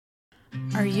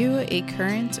Are you a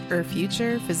current or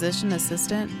future physician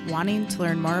assistant wanting to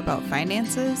learn more about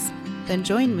finances? Then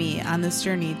join me on this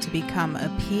journey to become a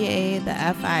PA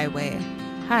the FI way.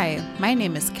 Hi, my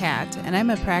name is Kat, and I'm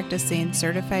a practicing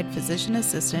certified physician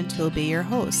assistant who will be your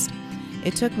host.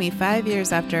 It took me 5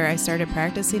 years after I started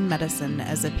practicing medicine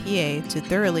as a PA to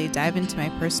thoroughly dive into my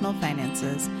personal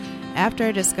finances after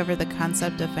I discovered the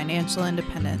concept of financial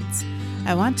independence.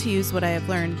 I want to use what I have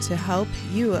learned to help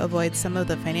you avoid some of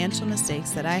the financial mistakes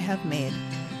that I have made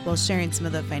while sharing some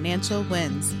of the financial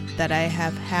wins that I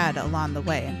have had along the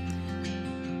way.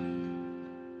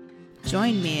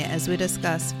 Join me as we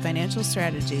discuss financial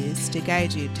strategies to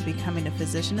guide you to becoming a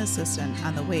physician assistant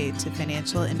on the way to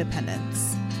financial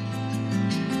independence.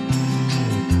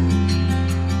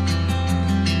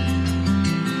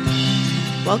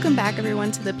 Welcome back,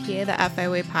 everyone, to the PA the FI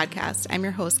Way podcast. I'm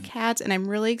your host, Kat, and I'm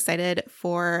really excited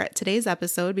for today's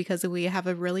episode because we have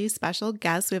a really special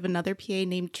guest. We have another PA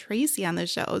named Tracy on the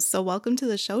show. So welcome to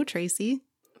the show, Tracy.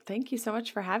 Thank you so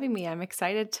much for having me. I'm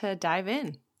excited to dive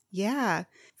in. Yeah.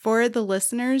 For the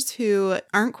listeners who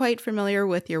aren't quite familiar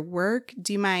with your work,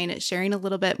 do you mind sharing a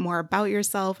little bit more about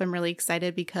yourself? I'm really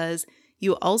excited because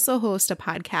you also host a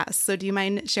podcast. So do you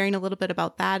mind sharing a little bit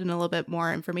about that and a little bit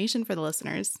more information for the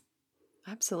listeners?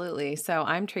 Absolutely. So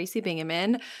I'm Tracy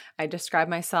Bingaman. I describe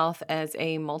myself as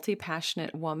a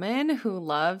multi-passionate woman who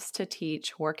loves to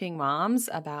teach working moms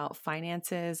about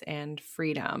finances and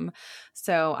freedom.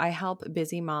 So I help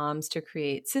busy moms to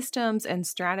create systems and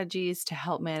strategies to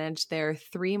help manage their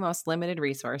three most limited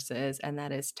resources, and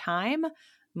that is time,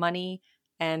 money,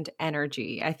 and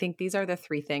energy. I think these are the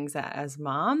three things that as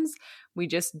moms, we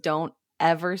just don't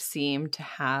ever seem to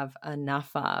have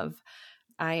enough of.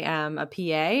 I am a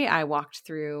PA. I walked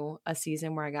through a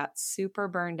season where I got super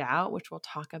burned out, which we'll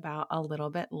talk about a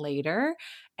little bit later.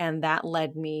 And that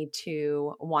led me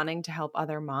to wanting to help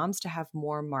other moms to have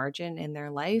more margin in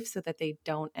their life so that they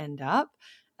don't end up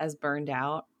as burned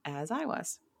out as I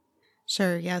was.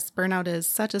 Sure. Yes. Burnout is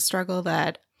such a struggle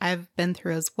that I've been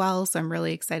through as well. So I'm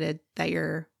really excited that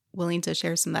you're willing to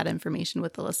share some of that information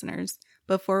with the listeners.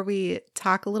 Before we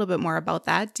talk a little bit more about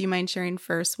that, do you mind sharing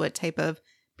first what type of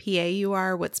PA you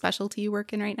are, what specialty you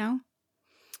work in right now?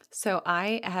 So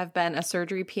I have been a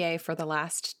surgery PA for the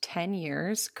last 10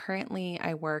 years. Currently,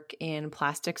 I work in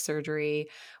plastic surgery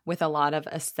with a lot of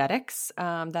aesthetics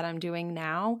that I'm doing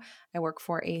now. I work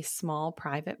for a small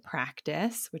private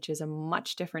practice, which is a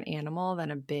much different animal than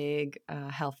a big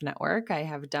health network. I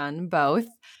have done both.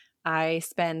 I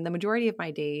spend the majority of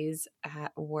my days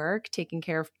at work taking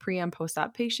care of pre- and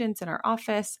post-op patients in our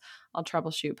office. I'll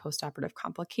troubleshoot post-operative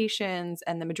complications.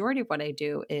 And the majority of what I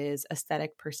do is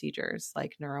aesthetic procedures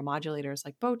like neuromodulators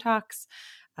like Botox,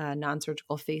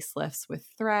 non-surgical facelifts with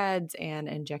threads, and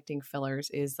injecting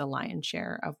fillers is the lion's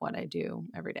share of what I do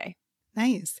every day.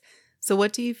 Nice. So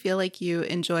what do you feel like you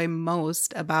enjoy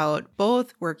most about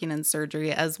both working in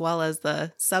surgery as well as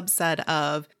the subset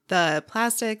of the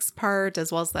plastics part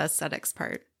as well as the aesthetics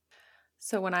part?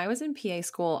 So when I was in PA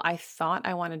school, I thought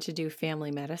I wanted to do family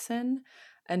medicine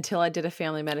until I did a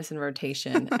family medicine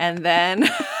rotation. And then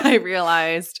I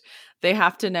realized they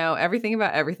have to know everything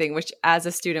about everything, which as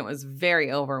a student was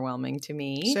very overwhelming to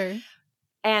me. Sure.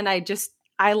 And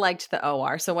I liked the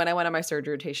OR. So when I went on my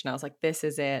surgery rotation, I was like, this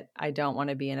is it. I don't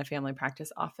want to be in a family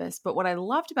practice office. But what I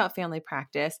loved about family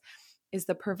practice is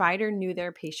the provider knew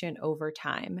their patient over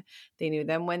time. They knew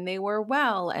them when they were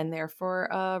well and there for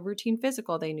a routine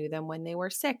physical. They knew them when they were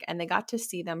sick, and they got to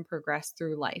see them progress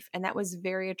through life. And that was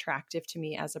very attractive to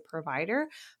me as a provider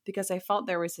because I felt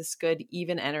there was this good,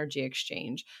 even energy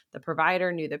exchange. The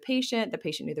provider knew the patient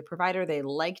knew the provider. They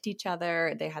liked each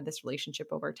other. They had this relationship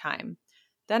over time.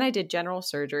 Then I did general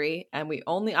surgery, and we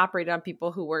only operated on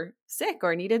people who were sick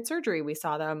or needed surgery. We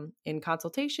saw them in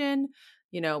consultation,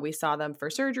 we saw them for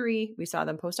surgery, we saw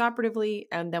them postoperatively,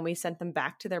 and then we sent them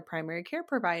back to their primary care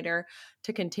provider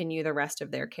to continue the rest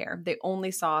of their care. They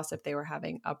only saw us if they were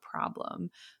having a problem.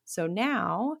 So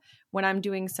now when I'm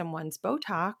doing someone's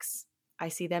Botox, I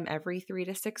see them every 3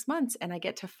 to 6 months, and I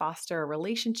get to foster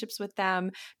relationships with them.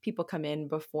 People come in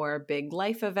before big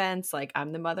life events like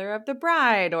I'm the mother of the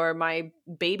bride or my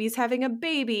baby's having a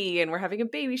baby and we're having a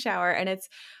baby shower. And it's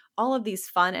all of these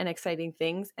fun and exciting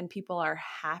things, and people are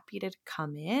happy to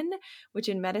come in, which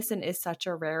in medicine is such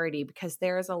a rarity because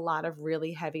there is a lot of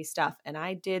really heavy stuff. And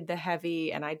I did the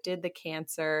heavy and I did the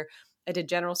cancer. I did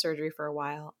general surgery for a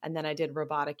while, and then I did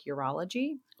robotic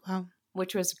urology. Wow.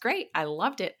 Which was great. I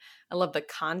loved it. I loved the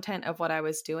content of what I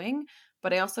was doing,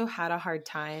 but I also had a hard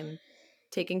time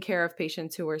taking care of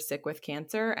patients who were sick with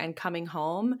cancer and coming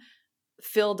home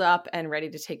filled up and ready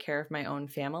to take care of my own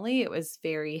family. It was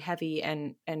very heavy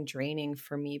and draining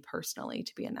for me personally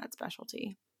to be in that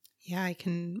specialty. Yeah, I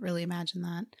can really imagine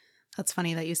that. That's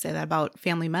funny that you say that about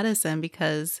family medicine,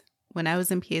 because when I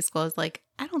was in PA school, I was like,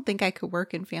 I don't think I could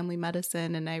work in family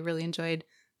medicine. And I really enjoyed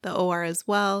the OR as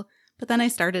well. But then I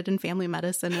started in family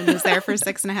medicine and was there for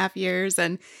 6.5 years.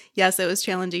 And yes, it was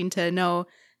challenging to know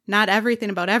not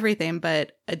everything about everything,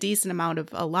 but a decent amount of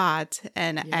a lot.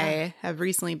 And I have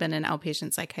recently been in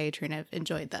outpatient psychiatry and I've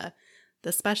enjoyed the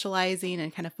specializing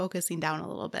and kind of focusing down a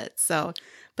little bit. So,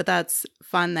 but that's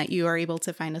fun that you are able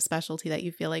to find a specialty that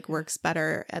you feel like works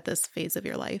better at this phase of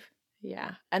your life.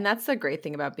 Yeah. And that's the great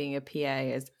thing about being a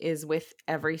PA is with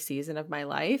every season of my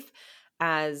life,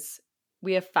 as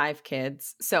we have 5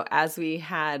 kids. So as we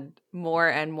had more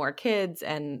and more kids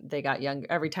and they got younger,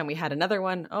 every time we had another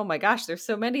one, oh my gosh, there's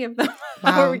so many of them.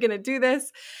 Wow. How are we going to do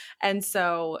this? And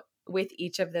so with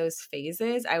each of those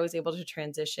phases, I was able to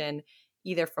transition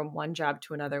either from one job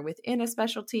to another within a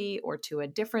specialty or to a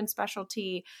different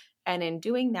specialty. And in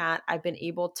doing that, I've been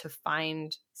able to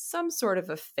find some sort of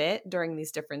a fit during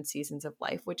these different seasons of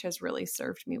life, which has really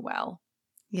served me well.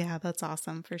 Yeah, that's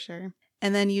awesome for sure.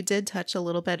 And then you did touch a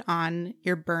little bit on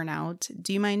your burnout.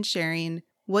 Do you mind sharing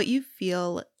what you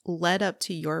feel led up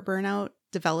to your burnout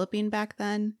developing back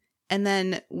then? And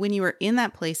then when you were in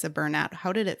that place of burnout,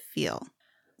 how did it feel?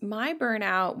 My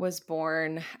burnout was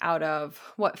born out of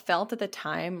what felt at the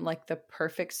time like the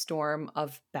perfect storm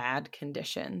of bad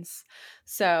conditions.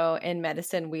 So in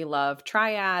medicine, we love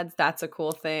triads. That's a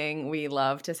cool thing. We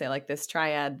love to say like this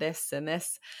triad, this and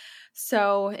this.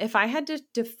 So if I had to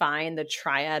define the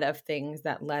triad of things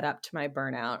that led up to my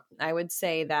burnout, I would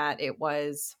say that it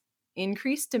was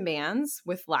increased demands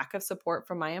with lack of support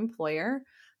from my employer.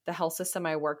 The health system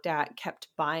I worked at kept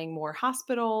buying more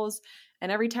hospitals.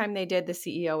 And every time they did, the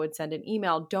CEO would send an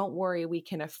email, don't worry, we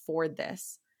can afford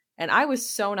this. And I was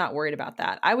so not worried about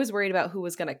that. I was worried about who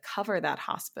was going to cover that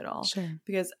hospital. Sure.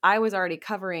 Because I was already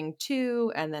covering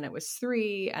 2, and then it was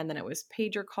 3, and then it was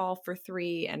pager call for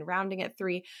 3 and rounding at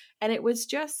 3. And it was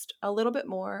just a little bit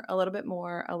more, a little bit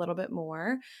more, a little bit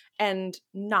more, and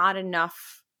not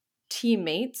enough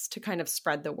teammates to kind of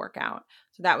spread the work out.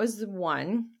 So that was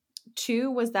 1.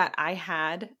 2 was that I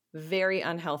had very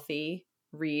unhealthy,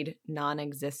 read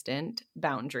non-existent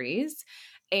boundaries,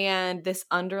 and this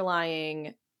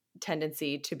underlying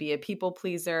tendency to be a people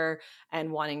pleaser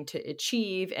and wanting to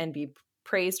achieve and be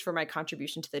praised for my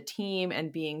contribution to the team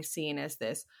and being seen as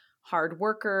this hard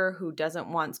worker who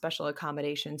doesn't want special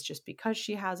accommodations just because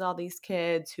she has all these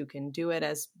kids, who can do it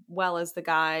as well as the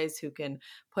guys, who can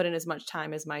put in as much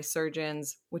time as my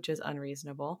surgeons, which is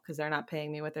unreasonable because they're not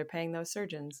paying me what they're paying those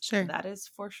surgeons. Sure. That is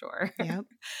for sure. Yep.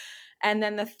 And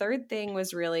then the third thing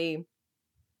was really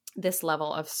this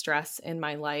level of stress in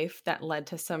my life that led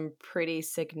to some pretty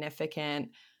significant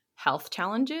health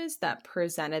challenges that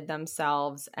presented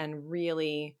themselves. And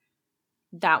really,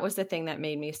 that was the thing that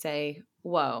made me say,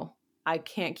 whoa, I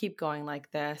can't keep going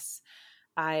like this.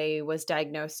 I was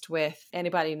diagnosed with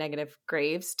antibody-negative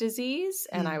Graves' disease,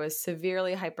 and I was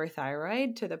severely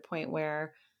hyperthyroid to the point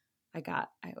where I got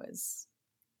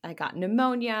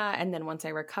pneumonia. And then once I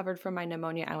recovered from my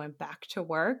pneumonia, I went back to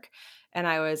work and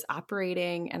I was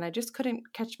operating and I just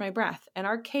couldn't catch my breath. And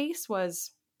our case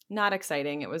was not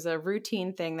exciting. It was a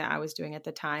routine thing that I was doing at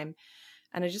the time.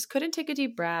 And I just couldn't take a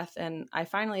deep breath. And I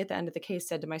finally, at the end of the case,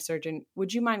 said to my surgeon,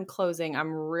 would you mind closing?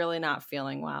 I'm really not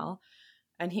feeling well.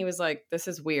 And he was like, this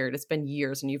is weird. It's been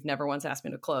years and you've never once asked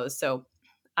me to close. So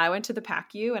I went to the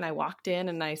PACU and I walked in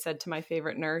and I said to my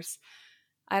favorite nurse,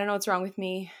 I don't know what's wrong with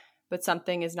me, but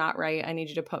something is not right. I need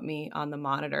you to put me on the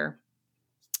monitor.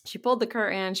 She pulled the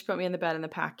curtain. She put me in the bed in the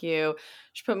PACU.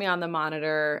 She put me on the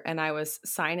monitor, and I was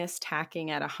sinus tacking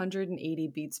at 180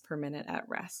 beats per minute at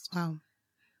rest. Wow.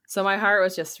 So my heart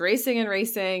was just racing and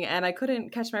racing, and I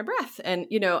couldn't catch my breath. And,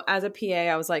 as a PA,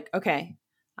 I was like, okay,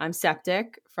 I'm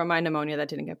septic from my pneumonia that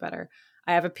didn't get better.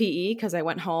 I have a PE because I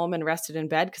went home and rested in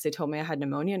bed because they told me I had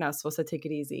pneumonia and I was supposed to take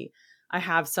it easy. I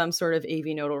have some sort of AV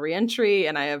nodal reentry,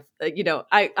 and I have,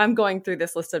 I'm going through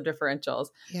this list of differentials.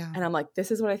 Yeah. And I'm like,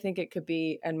 this is what I think it could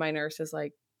be. And my nurse is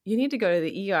like, you need to go to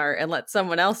the ER and let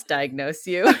someone else diagnose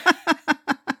you.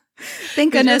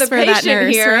 Thank goodness for that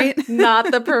nurse, here, right?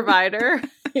 Not the provider.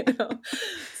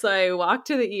 So I walk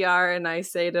to the ER and I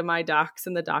say to my docs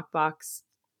in the doc box,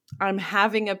 I'm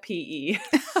having a PE.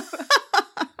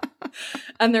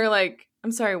 And they're like,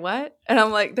 I'm sorry, what? And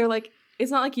I'm like, they're like, it's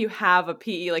not like you have a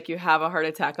PE, like you have a heart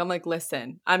attack. I'm like,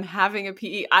 listen, I'm having a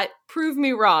PE. Prove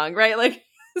me wrong, right? Like,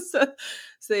 so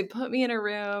they put me in a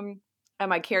room and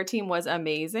my care team was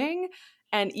amazing.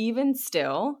 And even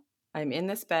still, I'm in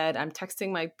this bed. I'm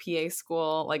texting my PA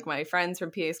school, like my friends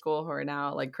from PA school who are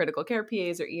now like critical care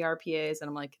PAs or ER PAs. And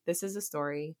I'm like, this is a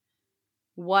story.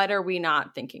 What are we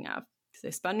not thinking of? Because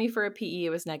they spun me for a PE. It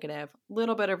was negative.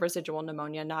 Little bit of residual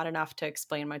pneumonia, not enough to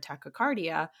explain my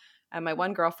tachycardia. And my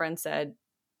one girlfriend said,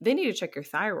 they need to check your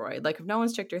thyroid. Like if no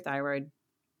one's checked your thyroid,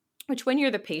 which when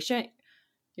you're the patient,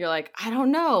 you're like, I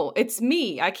don't know. It's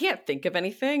me. I can't think of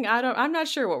anything. I'm not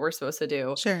sure what we're supposed to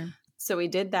do. Sure. So we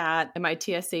did that, and my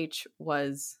TSH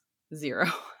was 0.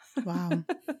 Wow. And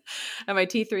my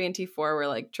T3 and T4 were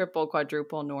like triple,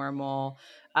 quadruple normal.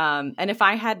 And if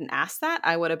I hadn't asked that,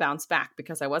 I would have bounced back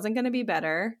because I wasn't going to be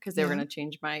better because they were going to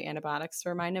change my antibiotics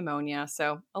for my pneumonia.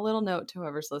 So a little note to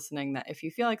whoever's listening that if you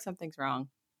feel like something's wrong,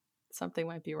 something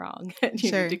might be wrong. And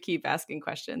you need to keep asking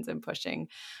questions and pushing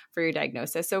for your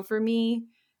diagnosis. So for me,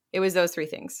 it was those 3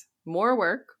 things: more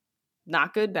work,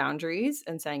 not good boundaries,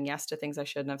 and saying yes to things I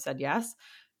shouldn't have said yes.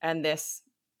 And this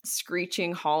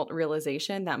screeching halt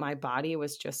realization that my body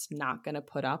was just not going to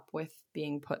put up with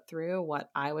being put through what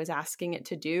I was asking it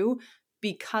to do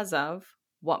because of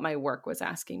what my work was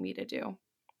asking me to do.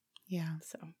 Yeah.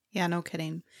 So, yeah, no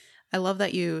kidding. I love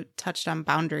that you touched on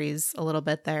boundaries a little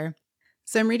bit there.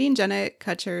 So I'm reading Jenna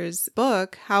Kutcher's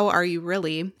book, How Are You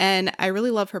Really? And I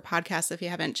really love her podcast. If you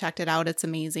haven't checked it out, it's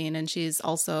amazing. And she's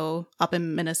also up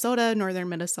in Minnesota, northern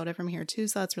Minnesota from here too.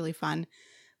 So that's really fun.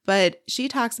 But she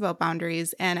talks about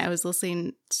boundaries. And I was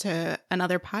listening to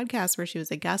another podcast where she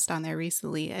was a guest on there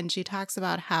recently. And she talks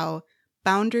about how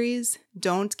boundaries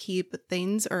don't keep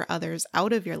things or others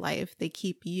out of your life. They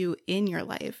keep you in your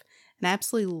life. And I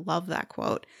absolutely love that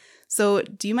quote. So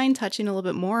do you mind touching a little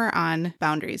bit more on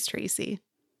boundaries, Tracy?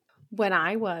 When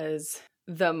I was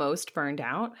the most burned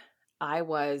out, I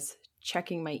was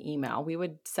checking my email. We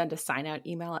would send a sign out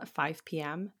email at 5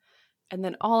 p.m. And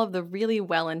then all of the really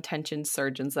well-intentioned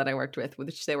surgeons that I worked with,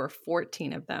 which there were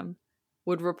 14 of them,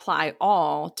 would reply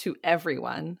all to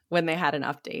everyone when they had an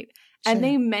update. Sure. And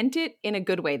they meant it in a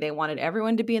good way. They wanted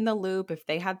everyone to be in the loop. If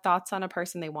they had thoughts on a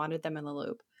person, they wanted them in the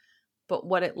loop. But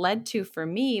what it led to for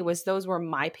me was those were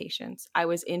my patients. I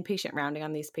was inpatient rounding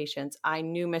on these patients. I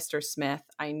knew Mr. Smith.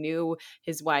 I knew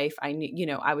his wife. I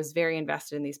knew, I was very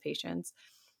invested in these patients.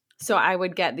 So I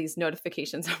would get these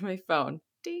notifications on my phone.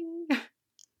 Ding.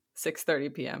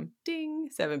 6:30 p.m. Ding.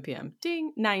 7 p.m.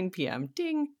 Ding. 9 p.m.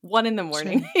 Ding. 1 a.m.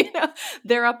 Sure.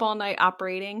 They're up all night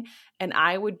operating. And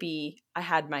I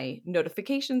had my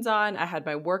notifications on. I had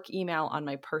my work email on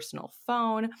my personal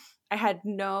phone. I had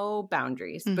no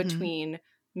boundaries between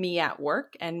me at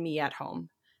work and me at home.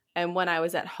 And when I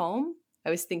was at home, I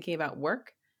was thinking about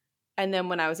work. And then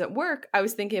when I was at work, I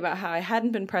was thinking about how I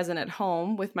hadn't been present at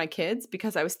home with my kids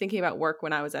because I was thinking about work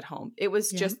when I was at home. It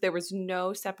was just, there was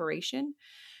no separation.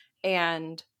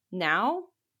 And now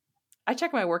I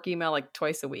check my work email like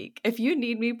twice a week. If you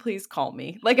need me, please call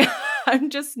me. Like I'm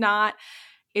just not,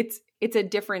 it's a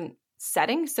different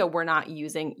setting. So we're not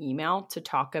using email to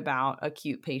talk about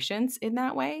acute patients in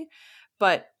that way.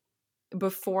 But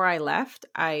before I left,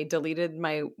 I deleted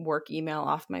my work email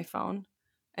off my phone.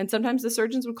 And sometimes the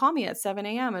surgeons would call me at 7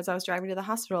 a.m. as I was driving to the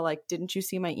hospital, like, didn't you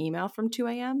see my email from 2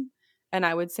 a.m.? And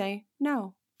I would say,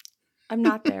 no, I'm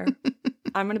not there.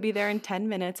 I'm going to be there in 10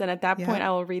 minutes. And at that point, I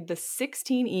will read the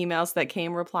 16 emails that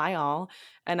came reply all,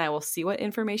 and I will see what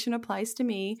information applies to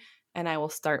me, and I will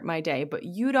start my day. But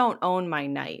you don't own my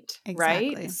night,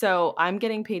 right? So I'm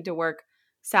getting paid to work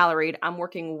salaried. I'm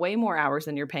working way more hours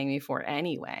than you're paying me for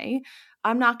anyway.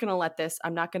 I'm not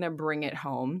going to bring it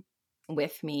home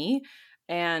with me.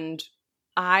 And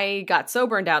I got so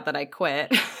burned out that I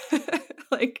quit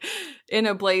like in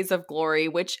a blaze of glory,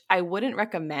 which I wouldn't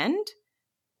recommend.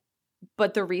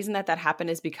 But the reason that happened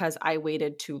is because I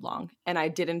waited too long and I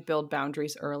didn't build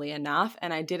boundaries early enough,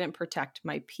 and I didn't protect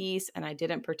my peace, and I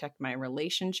didn't protect my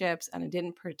relationships, and I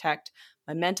didn't protect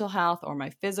my mental health or my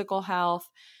physical health.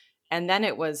 And then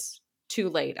it was too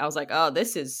late. I was like, oh,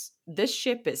 this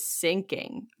ship is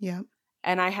sinking. Yeah.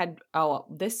 And I had,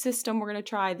 this system, we're going to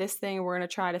try this thing. We're going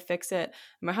to try to fix it.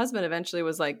 And my husband eventually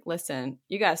was like, listen,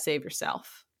 you got to save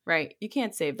yourself. Right? You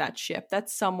can't save that ship.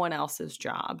 That's someone else's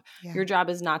job. Yeah. Your job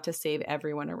is not to save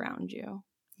everyone around you.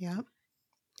 Yeah.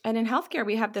 And in healthcare,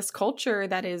 we have this culture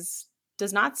that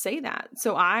does not say that.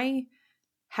 So I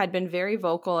had been very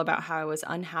vocal about how I was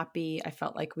unhappy. I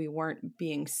felt like we weren't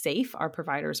being safe. Our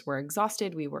providers were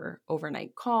exhausted. We were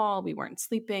overnight call. We weren't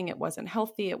sleeping. It wasn't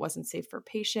healthy. It wasn't safe for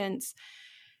patients.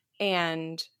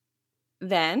 And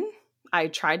then I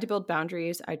tried to build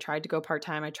boundaries. I tried to go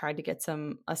part-time. I tried to get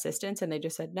some assistance, and they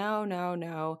just said,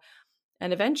 no.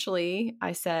 And eventually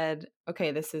I said,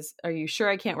 okay, are you sure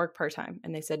I can't work part-time?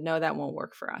 And they said, no, that won't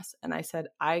work for us. And I said,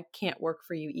 I can't work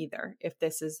for you either if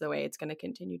this is the way it's going to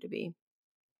continue to be.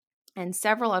 And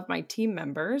several of my team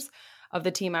members of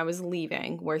the team I was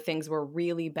leaving, where things were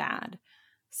really bad,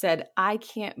 said, I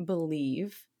can't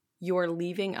believe you're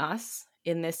leaving us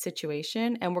in this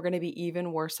situation and we're going to be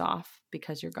even worse off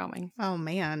because you're going. Oh,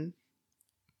 man.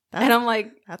 And I'm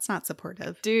like, that's not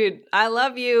supportive. Dude, I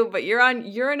love you, but you're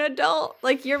an adult.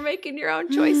 Like, you're making your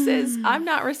own choices. I'm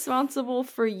not responsible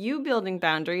for you building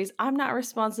boundaries. I'm not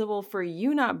responsible for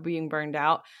you not being burned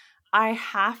out. I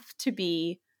have to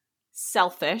be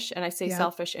selfish, and I say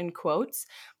selfish in quotes,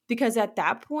 because at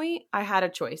that point I had a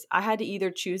choice. I had to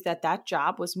either choose that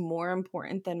job was more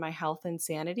important than my health and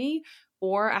sanity,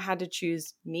 or I had to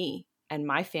choose me and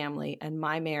my family and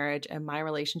my marriage and my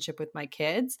relationship with my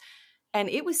kids. And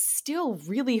it was still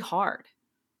really hard.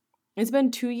 It's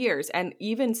been 2 years. And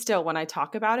even still, when I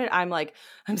talk about it, I'm like,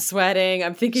 I'm sweating.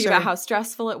 I'm thinking about how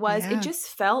stressful it was. Yeah. It just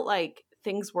felt like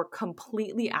things were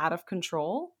completely out of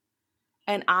control.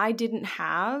 And I didn't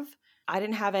have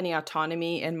any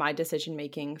autonomy in my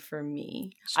decision-making for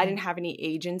me. Sure. I didn't have any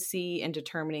agency in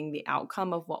determining the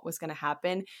outcome of what was going to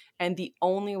happen. And the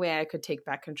only way I could take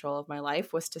back control of my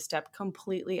life was to step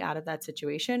completely out of that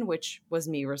situation, which was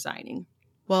me resigning.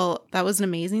 Well, that was an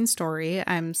amazing story.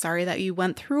 I'm sorry that you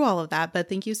went through all of that, but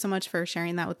thank you so much for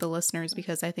sharing that with the listeners,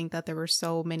 because I think that there were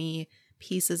so many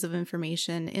pieces of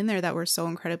information in there that were so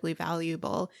incredibly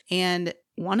valuable. And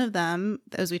one of them,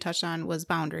 as we touched on, was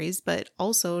boundaries, but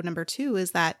also number 2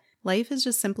 is that life is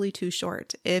just simply too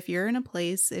short. If you're in a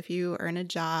place, if you are in a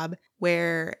job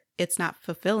where it's not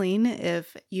fulfilling,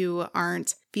 if you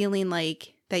aren't feeling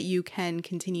like that you can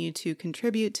continue to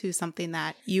contribute to something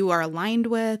that you are aligned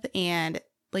with, and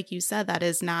like you said, that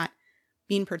is not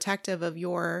being protective of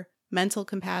your mental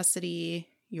capacity,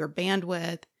 your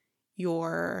bandwidth,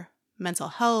 your mental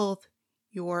health,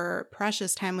 your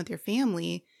precious time with your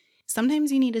family,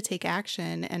 sometimes you need to take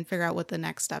action and figure out what the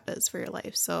next step is for your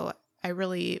life. So I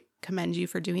really commend you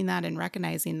for doing that and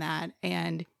recognizing that.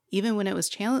 And even when it was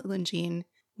challenging,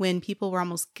 when people were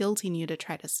almost guilting you to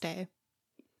try to stay.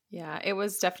 Yeah, it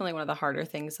was definitely one of the harder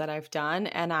things that I've done.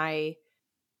 And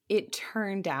it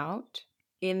turned out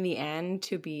in the end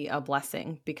to be a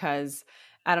blessing, because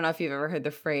I don't know if you've ever heard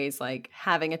the phrase, like,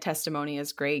 having a testimony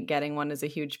is great, getting one is a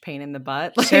huge pain in the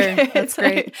butt. Like, sure, that's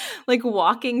great. Like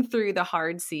walking through the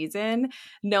hard season,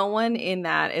 no one in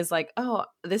that is like, oh,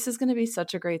 this is going to be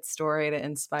such a great story to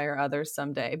inspire others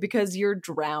someday, because you're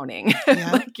drowning.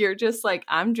 Yeah. Like, you're just like,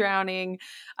 I'm drowning.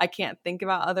 I can't think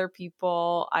about other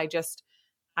people. I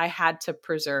had to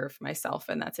preserve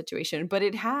myself in that situation, but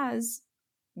it has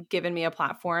given me a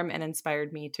platform and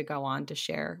inspired me to go on to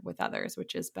share with others,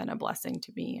 which has been a blessing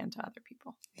to me and to other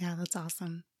people. Yeah, that's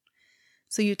awesome.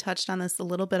 So you touched on this a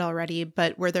little bit already,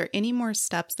 but were there any more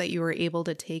steps that you were able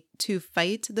to take to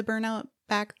fight the burnout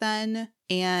back then?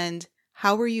 And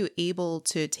how were you able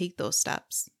to take those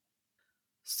steps?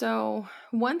 So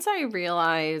once I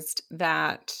realized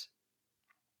that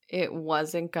it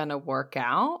wasn't going to work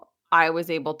out, I was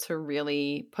able to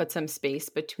really put some space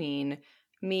between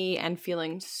me and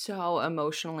feeling so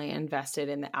emotionally invested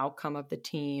in the outcome of the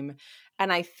team.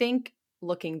 And I think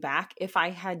looking back, if I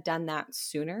had done that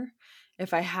sooner,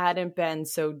 if I hadn't been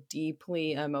so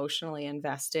deeply emotionally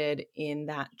invested in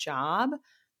that job,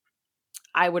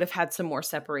 I would have had some more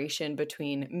separation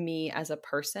between me as a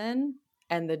person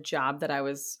and the job that I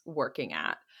was working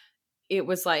at. It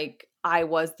was like I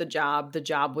was the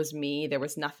job was me. There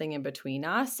was nothing in between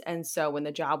us. And so when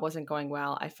the job wasn't going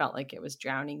well, I felt like it was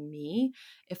drowning me.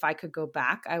 If I could go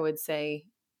back, I would say,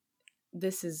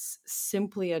 this is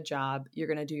simply a job. You're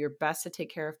going to do your best to take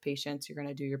care of patients. You're going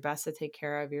to do your best to take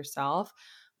care of yourself.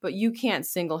 But you can't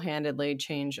single-handedly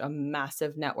change a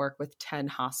massive network with 10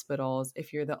 hospitals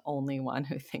if you're the only one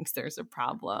who thinks there's a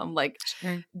problem. Like,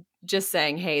 Sure. just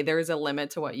saying, hey, there's a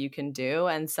limit to what you can do.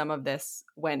 And some of this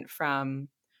went from,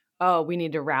 oh, we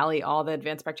need to rally all the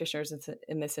advanced practitioners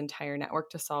in this entire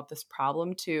network to solve this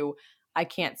problem, to, I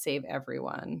can't save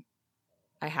everyone.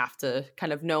 I have to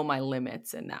kind of know my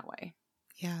limits in that way.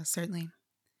 Yeah, certainly.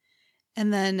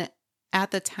 And then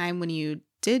at the time when you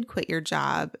did quit your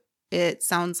job, it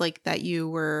sounds like that you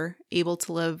were able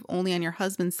to live only on your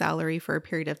husband's salary for a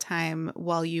period of time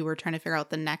while you were trying to figure out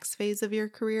the next phase of your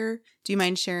career. Do you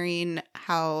mind sharing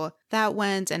how that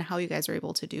went and how you guys were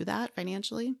able to do that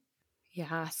financially?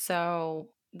 Yeah, so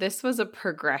this was a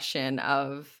progression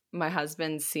of my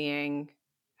husband seeing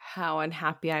how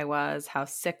unhappy I was, how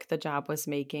sick the job was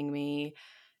making me,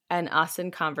 and us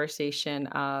in conversation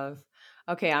of,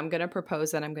 okay, I'm going to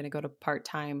propose that I'm going to go to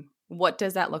part-time. What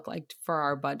does that look like for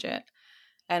our budget?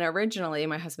 And originally,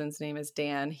 my husband's name is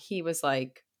Dan. He was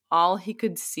like, all he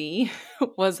could see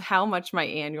was how much my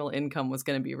annual income was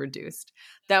going to be reduced.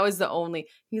 That was the only,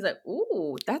 he's like,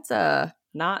 ooh, that's a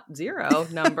not zero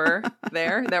number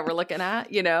there that we're looking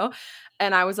at, you know?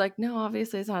 And I was like, no,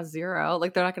 obviously it's not zero.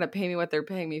 Like they're not going to pay me what they're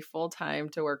paying me full time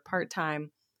to work part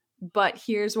time. But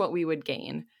here's what we would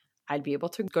gain. I'd be able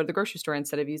to go to the grocery store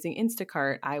instead of using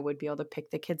Instacart. I would be able to pick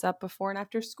the kids up before and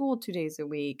after school 2 days a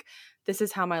week. This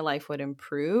is how my life would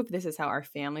improve. This is how our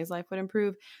family's life would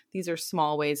improve. These are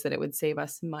small ways that it would save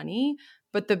us money.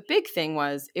 But the big thing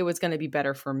was it was going to be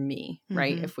better for me,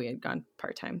 right? If we had gone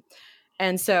part-time.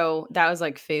 And so that was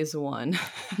like phase 1.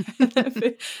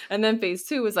 And then phase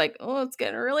 2 was like, oh, it's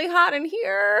getting really hot in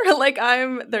here. Like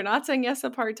they're not saying yes to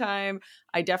part-time.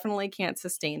 I definitely can't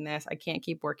sustain this. I can't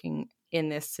keep working in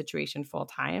this situation full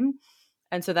time.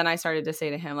 And so then I started to say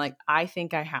to him, like, I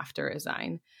think I have to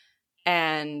resign.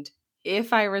 And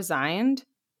if I resigned,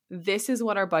 this is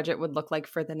what our budget would look like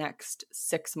for the next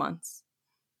 6 months.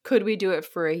 Could we do it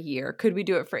for a year? Could we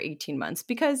do it for 18 months?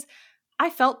 Because I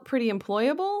felt pretty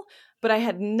employable, but I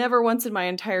had never once in my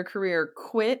entire career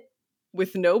quit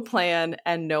with no plan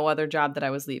and no other job that I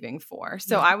was leaving for.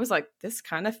 So I was like, this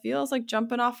kind of feels like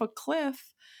jumping off a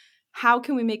cliff. How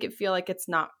can we make it feel like it's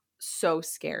not so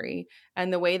scary?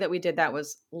 And the way that we did that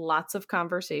was lots of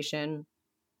conversation,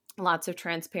 lots of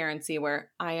transparency, where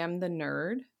I am the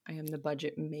nerd. I am the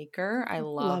budget maker. I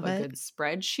love a good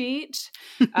spreadsheet.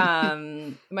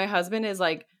 My husband is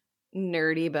like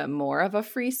nerdy, but more of a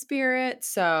free spirit.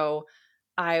 So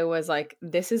I was like,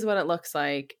 this is what it looks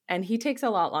like. And he takes a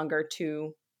lot longer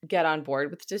to get on board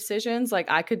with decisions. Like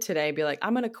I could today be like,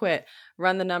 I'm going to quit,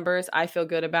 run the numbers. I feel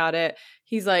good about it.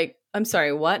 He's like, I'm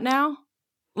sorry, what now?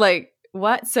 Like,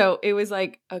 what? So it was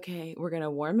like, okay, we're going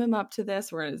to warm him up to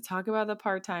this. We're going to talk about the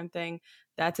part-time thing.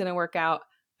 That didn't work out.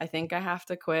 I think I have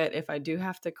to quit. If I do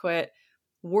have to quit,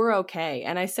 we're okay.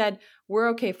 And I said, we're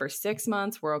okay for 6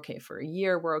 months. We're okay for a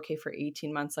year. We're okay for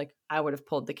 18 months. Like I would have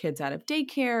pulled the kids out of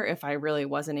daycare if I really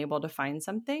wasn't able to find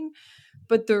something.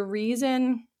 But the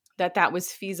reason that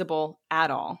was feasible at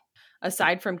all,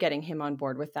 aside from getting him on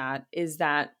board with that, is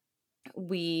that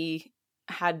we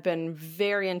had been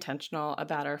very intentional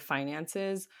about our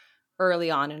finances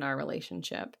early on in our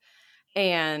relationship.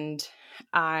 And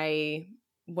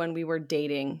when we were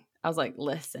dating, I was like,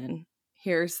 listen,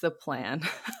 here's the plan.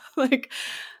 Like,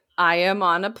 I am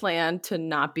on a plan to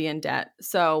not be in debt.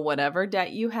 So whatever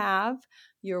debt you have,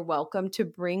 you're welcome to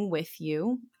bring with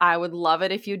you. I would love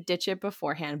it if you ditch it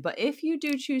beforehand. But if you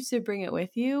do choose to bring it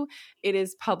with you, it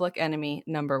is public enemy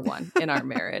number 1 in our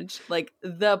marriage. Like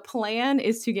the plan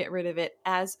is to get rid of it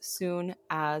as soon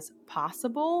as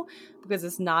possible because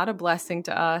it's not a blessing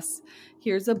to us.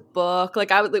 Here's a book.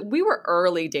 We were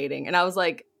early dating and I was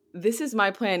like, this is my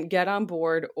plan. Get on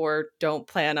board or don't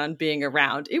plan on being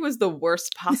around. It was the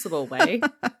worst possible way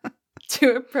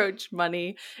to approach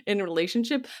money in a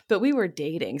relationship, but we were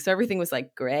dating. So everything was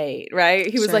like, great, right?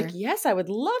 He was like, yes, I would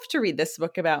love to read this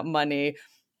book about money.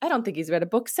 I don't think he's read a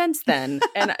book since then.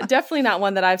 And definitely not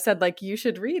one that I've said like, you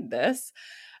should read this.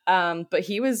 But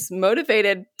he was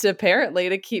motivated apparently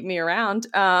to keep me around.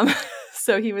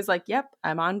 So he was like, yep,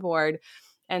 I'm on board.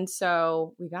 And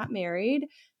so we got married.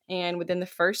 And within the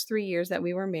first 3 years that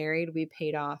we were married, we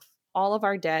paid off all of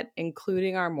our debt,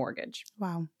 including our mortgage.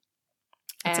 Wow.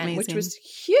 That's amazing. Which was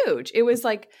huge. It was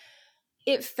like,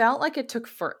 it felt like it took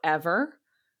forever.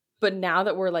 But now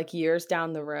that we're like years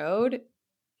down the road,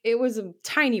 it was a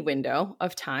tiny window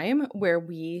of time where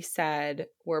we said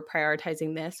we're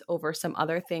prioritizing this over some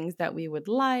other things that we would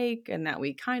like and that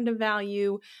we kind of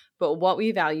value. But what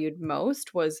we valued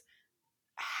most was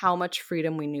how much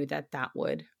freedom we knew that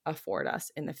would afford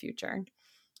us in the future.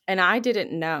 And I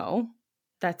didn't know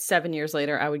that 7 years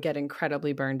later, I would get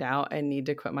incredibly burned out and need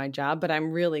to quit my job. But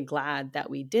I'm really glad that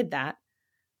we did that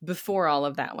before all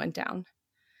of that went down.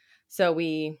 So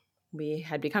we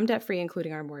had become debt-free,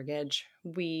 including our mortgage.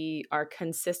 We are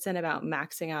consistent about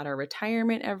maxing out our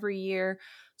retirement every year.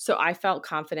 So I felt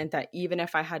confident that even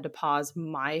if I had to pause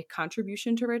my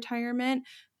contribution to retirement,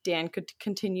 Dan could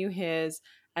continue his,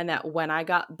 and that when I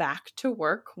got back to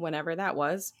work, whenever that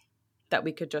was, that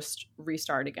we could just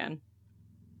restart again.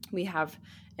 We have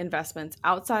investments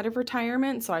outside of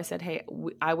retirement. So I said, hey,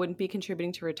 I wouldn't be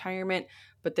contributing to retirement,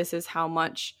 but this is how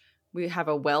much. We have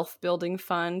a wealth building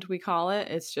fund, we call it.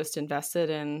 It's just invested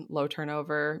in low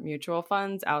turnover mutual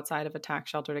funds outside of a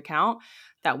tax sheltered account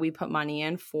that we put money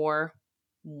in for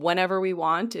whenever we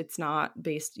want. It's not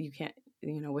based,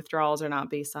 withdrawals are not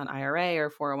based on IRA or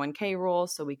 401k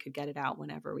rules. So we could get it out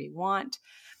whenever we want.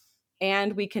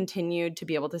 And we continued to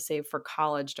be able to save for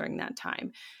college during that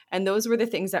time. And those were the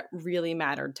things that really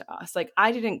mattered to us. Like,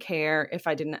 I didn't care if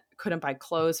I couldn't buy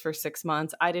clothes for 6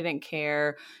 months. I didn't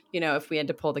care, if we had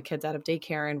to pull the kids out of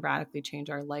daycare and radically change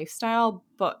our lifestyle.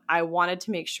 But I wanted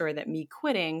to make sure that me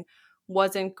quitting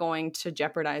wasn't going to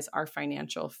jeopardize our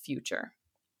financial future.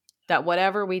 That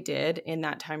whatever we did in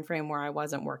that time frame where I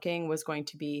wasn't working was going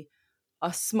to be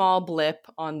a small blip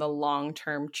on the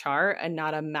long-term chart and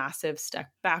not a massive step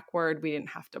backward. We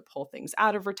didn't have to pull things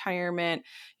out of retirement.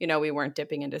 We weren't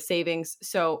dipping into savings.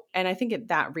 So, and I think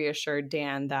that reassured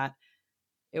Dan that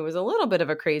it was a little bit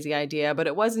of a crazy idea, but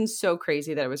it wasn't so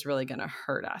crazy that it was really going to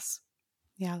hurt us.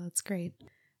 Yeah, that's great.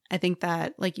 I think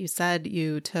that, like you said,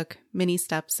 you took many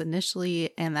steps initially,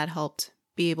 and that helped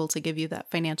be able to give you that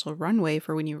financial runway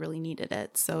for when you really needed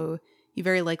it. So you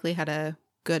very likely had a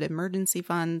good emergency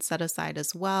fund set aside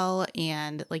as well.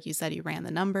 And like you said, you ran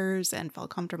the numbers and felt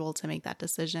comfortable to make that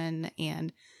decision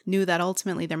and knew that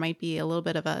ultimately there might be a little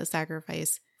bit of a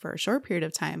sacrifice for a short period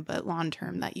of time, but long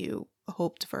term that you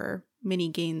hoped for many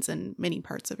gains in many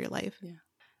parts of your life. Yeah.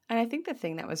 And I think the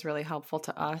thing that was really helpful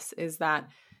to us is that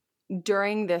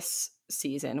during this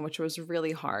season, which was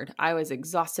really hard, I was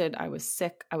exhausted, I was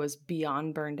sick, I was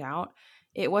beyond burned out.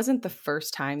 It wasn't the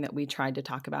first time that we tried to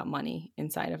talk about money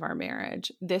inside of our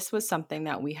marriage. This was something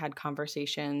that we had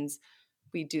conversations.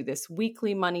 We do this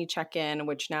weekly money check-in,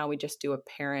 which now we just do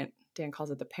Dan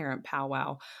calls it the parent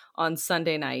powwow on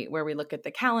Sunday night, where we look at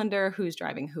the calendar, who's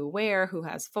driving who where, who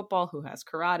has football, who has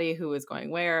karate, who is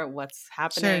going where, what's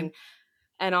happening. Sure.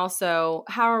 And also,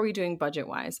 how are we doing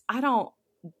budget-wise?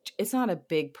 It's not a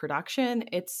big production.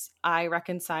 I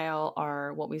reconcile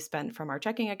what we spent from our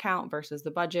checking account versus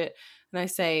the budget. And I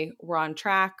say we're on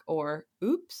track, or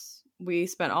oops, we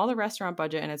spent all the restaurant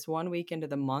budget and it's 1 week into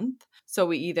the month. So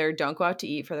we either don't go out to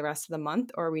eat for the rest of the month,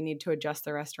 or we need to adjust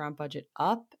the restaurant budget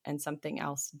up and something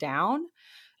else down.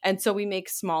 And so we make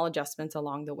small adjustments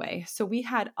along the way. So we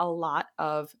had a lot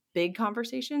of big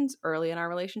conversations early in our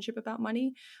relationship about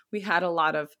money. We had a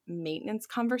lot of maintenance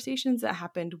conversations that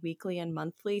happened weekly and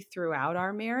monthly throughout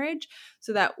our marriage,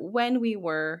 so that when we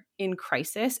were in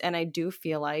crisis, and I do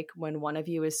feel like when one of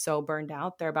you is so burned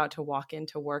out, they're about to walk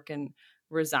into work and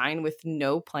resign with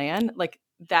no plan, like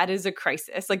that is a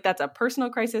crisis. Like, that's a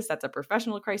personal crisis, that's a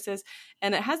professional crisis,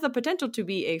 and it has the potential to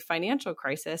be a financial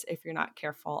crisis if you're not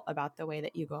careful about the way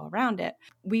that you go around it.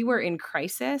 We were in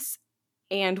crisis,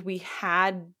 and we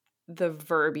had the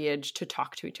verbiage to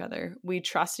talk to each other. We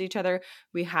trusted each other.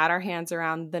 We had our hands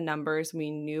around the numbers.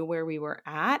 We knew where we were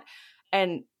at,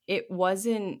 and it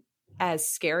wasn't as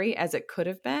scary as it could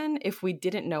have been if we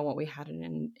didn't know what we had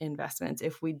in investments,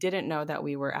 if we didn't know that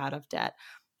we were out of debt.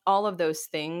 All of those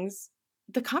things,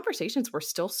 the conversations were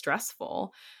still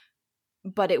stressful,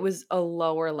 but it was a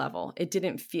lower level. It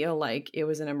didn't feel like it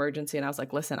was an emergency. And I was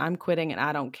like, listen, I'm quitting and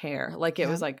I don't care. Like, it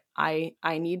was like, I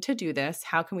need to do this.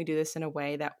 How can we do this in a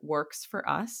way that works for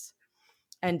us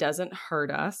and doesn't hurt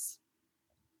us,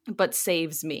 but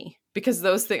saves me? Because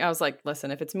those things, I was like,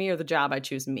 listen, if it's me or the job, I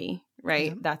choose me,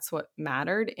 right? Yeah. That's what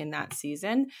mattered in that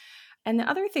season. And the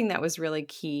other thing that was really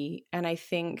key, and I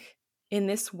think in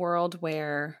this world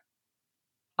where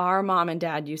our mom and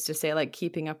dad used to say, like,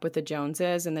 keeping up with the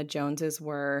Joneses, and the Joneses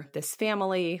were this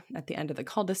family at the end of the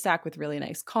cul-de-sac with really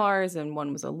nice cars, and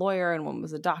one was a lawyer and one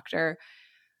was a doctor.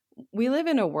 We live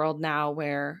in a world now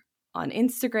where on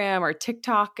Instagram or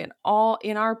TikTok and all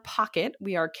in our pocket,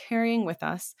 we are carrying with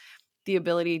us the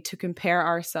ability to compare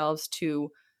ourselves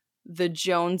to the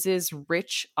Joneses'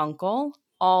 rich uncle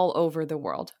all over the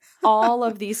world. All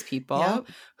of these people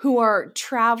who are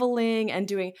traveling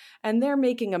and and they're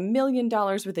making $1 million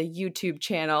with a YouTube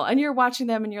channel, and you're watching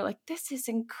them and you're like, this is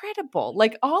incredible.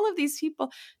 Like, all of these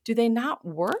people, do they not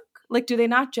work? Like, do they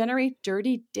not generate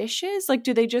dirty dishes? Like,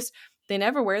 they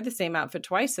never wear the same outfit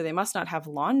twice, so they must not have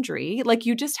laundry. Like,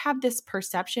 you just have this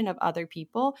perception of other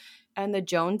people, and the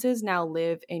Joneses now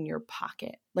live in your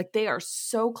pocket. Like, they are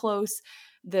so close.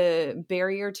 The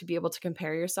barrier to be able to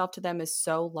compare yourself to them is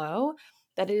so low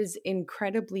that it is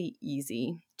incredibly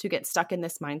easy to get stuck in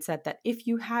this mindset that if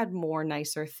you had more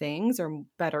nicer things or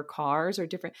better cars or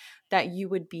different, that you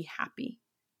would be happy.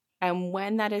 And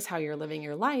when that is how you're living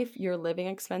your life, your living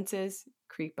expenses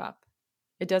creep up.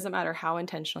 It doesn't matter how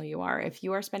intentional you are. If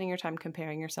you are spending your time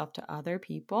comparing yourself to other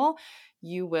people,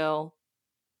 you will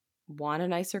want a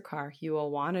nicer car. You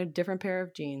will want a different pair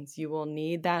of jeans. You will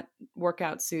need that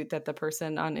workout suit that the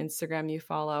person on Instagram you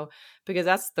follow, because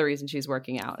that's the reason she's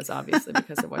working out, is obviously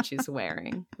because of what she's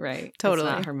wearing, right? Totally.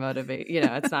 It's not her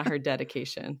it's not her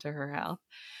dedication to her health.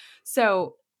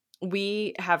 So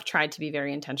we have tried to be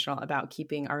very intentional about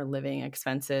keeping our living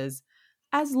expenses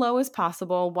as low as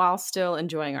possible while still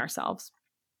enjoying ourselves.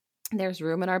 There's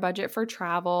room in our budget for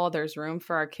travel. There's room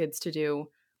for our kids to do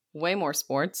way more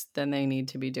sports than they need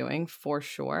to be doing, for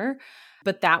sure.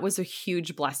 But that was a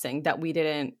huge blessing that we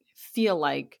didn't feel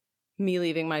like me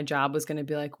leaving my job was going to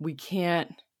be like, we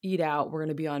can't eat out. We're going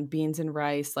to be on beans and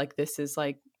rice. Like, this is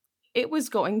like, it was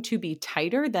going to be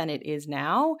tighter than it is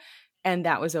now. And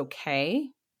that was okay.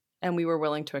 And we were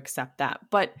willing to accept that.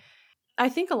 But I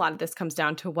think a lot of this comes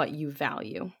down to what you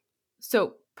value.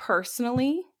 So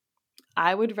personally,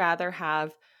 I would rather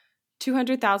have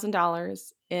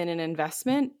 $200,000 in an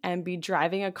investment and be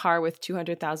driving a car with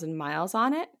 200,000 miles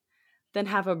on it than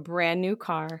have a brand new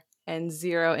car and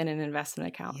zero in an investment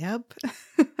account. Yep.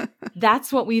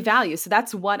 That's what we value. So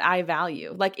that's what I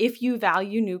value. Like, if you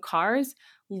value new cars,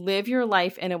 live your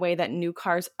life in a way that new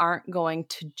cars aren't going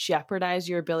to jeopardize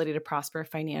your ability to prosper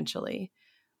financially.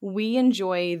 We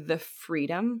enjoy the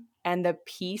freedom and the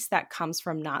peace that comes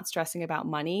from not stressing about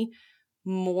money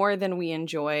more than we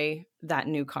enjoy that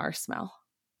new car smell.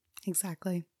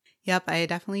 Exactly. Yep. I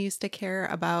definitely used to care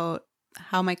about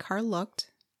how my car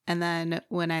looked. And then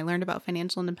when I learned about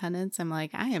financial independence, I'm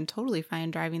like, I am totally fine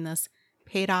driving this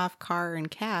paid off car in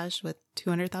cash with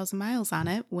 200,000 miles on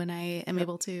it when I am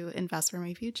able to invest for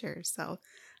my future. So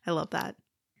I love that.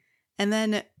 And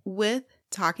then with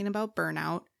talking about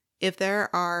burnout, if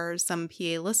there are some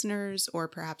PA listeners or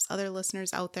perhaps other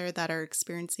listeners out there that are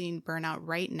experiencing burnout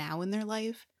right now in their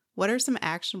life, what are some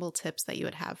actionable tips that you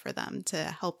would have for them to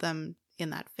help them in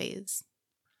that phase?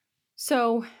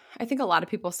 So I think a lot of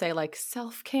people say like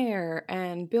self-care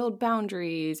and build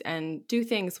boundaries and do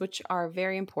things which are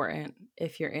very important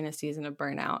if you're in a season of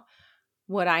burnout.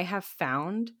 What I have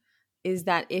found is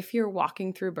that if you're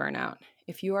walking through burnout,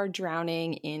 if you are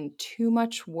drowning in too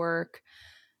much work,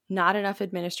 not enough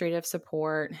administrative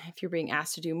support, if you're being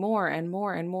asked to do more and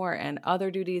more and more, and other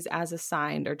duties as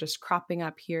assigned are just cropping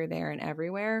up here, there, and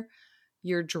everywhere,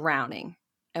 you're drowning.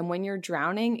 And when you're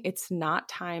drowning, it's not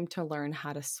time to learn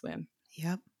how to swim.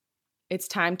 Yep. It's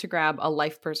time to grab a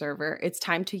life preserver. It's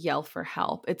time to yell for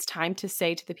help. It's time to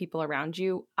say to the people around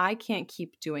you, I can't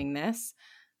keep doing this.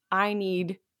 I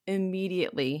need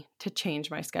immediately to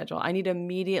change my schedule. I need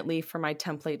immediately for my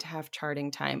template to have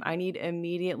charting time. I need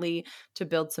immediately to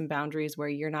build some boundaries where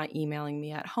you're not emailing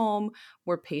me at home,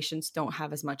 where patients don't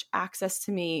have as much access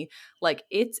to me. Like,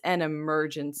 it's an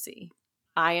emergency.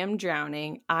 I am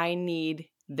drowning. I need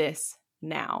this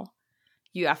now.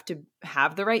 You have to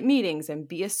have the right meetings and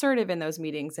be assertive in those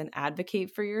meetings and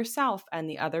advocate for yourself and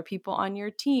the other people on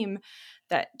your team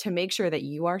that to make sure that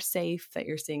you are safe, that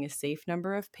you're seeing a safe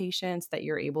number of patients, that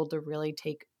you're able to really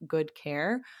take good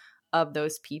care of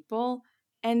those people.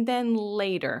 And then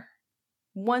later,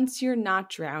 once you're not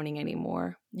drowning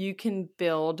anymore, you can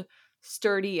build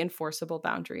sturdy, enforceable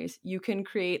boundaries. You can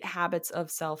create habits of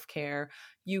self-care.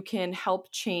 You can help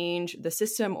change the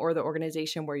system or the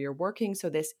organization where you're working so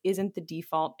this isn't the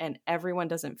default and everyone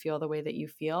doesn't feel the way that you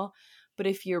feel. But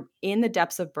if you're in the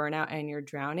depths of burnout and you're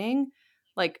drowning,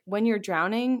 like when you're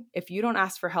drowning, if you don't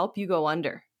ask for help, you go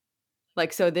under.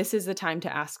 Like, so this is the time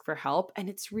to ask for help. And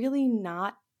it's really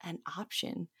not an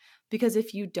option because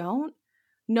if you don't,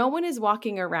 no one is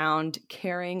walking around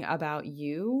caring about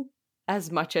you as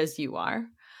much as you are.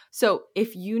 So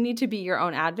if you need to be your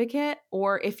own advocate,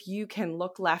 or if you can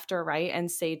look left or right and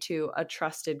say to a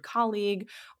trusted colleague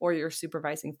or your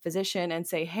supervising physician and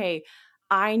say, hey,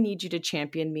 I need you to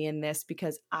champion me in this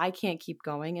because I can't keep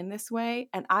going in this way.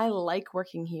 And I like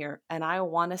working here and I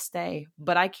want to stay,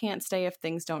 but I can't stay if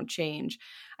things don't change.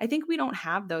 I think we don't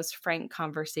have those frank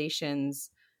conversations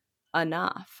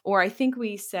enough. Or I think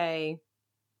we say,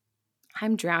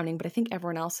 I'm drowning, but I think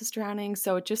everyone else is drowning.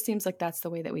 So it just seems like that's the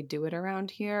way that we do it around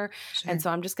here. Sure. And so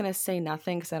I'm just going to say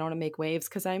nothing because I don't want to make waves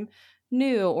because I'm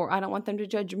new, or I don't want them to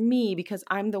judge me because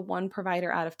I'm the one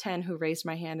provider out of 10 who raised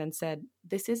my hand and said,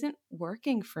 this isn't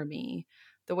working for me.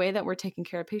 The way that we're taking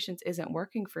care of patients isn't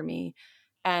working for me.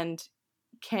 And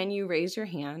can you raise your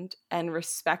hand and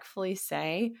respectfully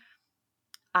say,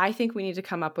 I think we need to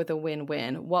come up with a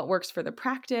win-win. What works for the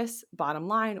practice, bottom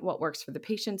line, what works for the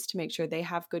patients to make sure they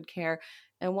have good care,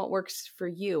 and what works for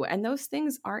you. And those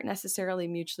things aren't necessarily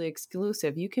mutually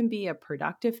exclusive. You can be a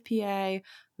productive PA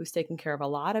who's taking care of a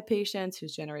lot of patients,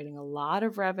 who's generating a lot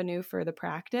of revenue for the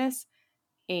practice,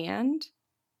 and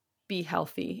be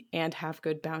healthy and have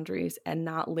good boundaries and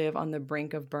not live on the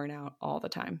brink of burnout all the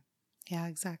time. Yeah,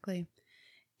 exactly.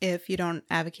 If you don't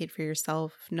advocate for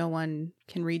yourself, no one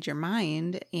can read your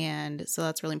mind. And so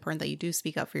that's really important that you do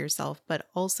speak up for yourself. But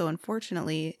also,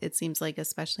 unfortunately, it seems like,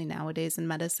 especially nowadays in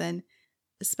medicine,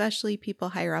 especially people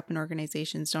higher up in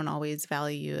organizations don't always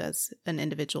value you as an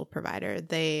individual provider.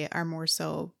 They are more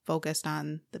so focused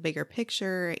on the bigger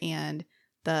picture and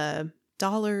the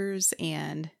dollars,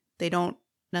 and they don't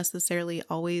necessarily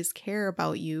always care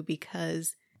about you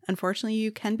because unfortunately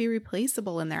you can be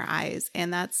replaceable in their eyes.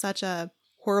 And that's such a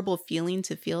horrible feeling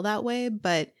to feel that way,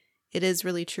 but it is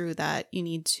really true that you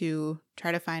need to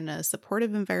try to find a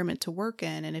supportive environment to work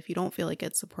in. And if you don't feel like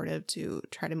it's supportive, to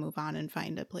try to move on and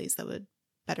find a place that would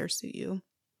better suit you.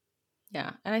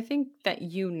 Yeah. And I think that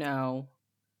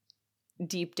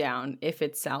deep down if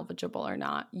it's salvageable or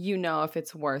not. If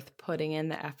it's worth putting in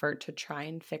the effort to try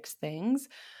and fix things,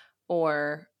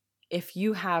 or if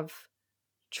you have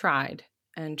tried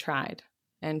and tried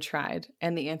and tried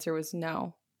and the answer was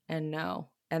no and no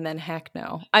and then heck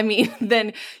no,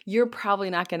 then you're probably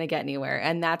not going to get anywhere.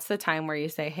 And that's the time where you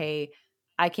say, hey,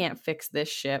 I can't fix this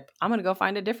ship. I'm going to go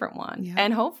find a different one. Yeah.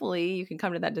 And hopefully you can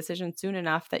come to that decision soon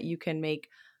enough that you can make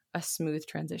a smooth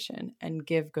transition and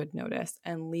give good notice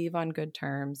and leave on good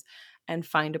terms and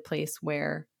find a place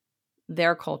where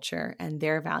their culture and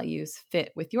their values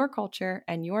fit with your culture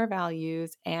and your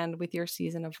values and with your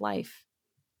season of life.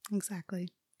 Exactly.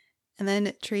 And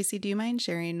then, Tracy, do you mind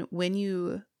sharing when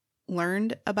you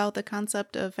learned about the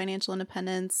concept of financial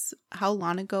independence? How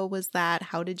long ago was that?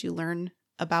 How did you learn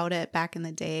about it back in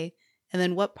the day? And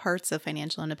then what parts of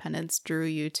financial independence drew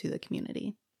you to the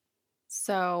community?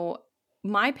 So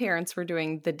my parents were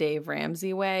doing the Dave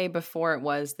Ramsey way before it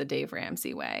was the Dave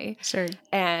Ramsey way. Sure.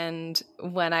 And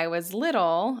when I was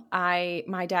little,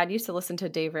 my dad used to listen to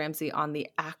Dave Ramsey on the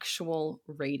actual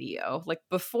radio, like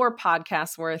before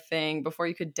podcasts were a thing, before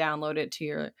you could download it to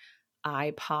your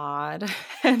iPod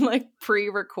and like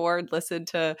pre-record, listen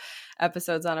to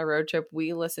episodes on a road trip.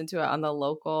 We listened to it on the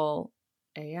local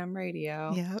AM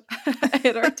radio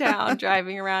in our town,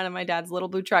 driving around in my dad's little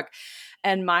blue truck.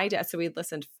 And my dad, so we'd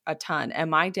listened a ton. And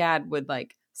my dad would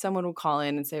someone would call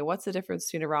in and say, what's the difference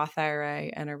between a Roth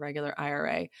IRA and a regular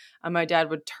IRA? And my dad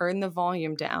would turn the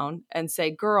volume down and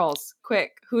say, girls,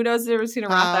 quick, who knows the difference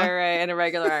between a Roth IRA and a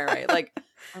regular IRA?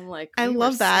 I'm like, I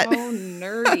love that. So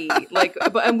nerdy.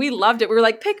 And we loved it. We were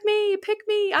like, pick me.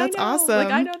 That's awesome.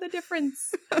 I know the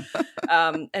difference.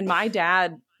 And my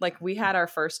dad, we had our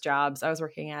first jobs. I was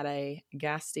working at a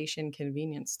gas station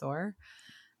convenience store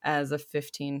as a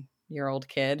 15-year-old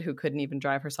kid who couldn't even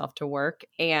drive herself to work.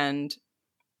 And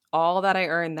all that I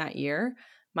earned that year,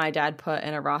 my dad put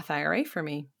in a Roth IRA for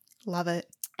me. Love it.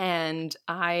 And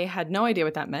I had no idea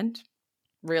what that meant,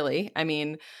 really.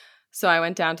 So I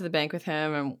went down to the bank with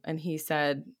him and he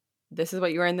said, this is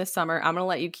what you earned this summer. I'm going to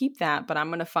let you keep that, but I'm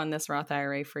going to fund this Roth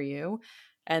IRA for you.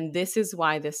 And this is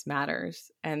why this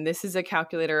matters. And this is a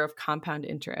calculator of compound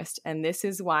interest. And this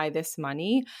is why this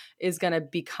money is going to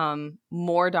become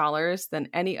more dollars than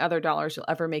any other dollars you'll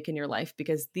ever make in your life,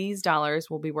 because these dollars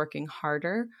will be working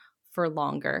harder for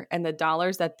longer. And the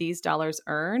dollars that these dollars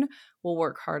earn will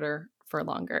work harder for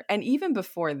longer. And even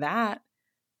before that,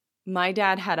 my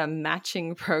dad had a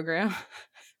matching program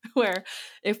where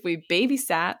if we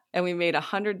babysat and we made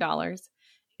 $100,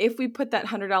 if we put that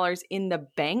 $100 in the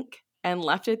bank and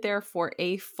left it there for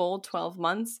a full 12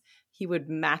 months, he would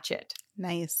match it.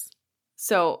 Nice.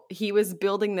 So he was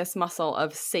building this muscle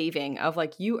of saving, of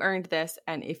you earned this,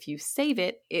 and if you save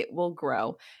it, it will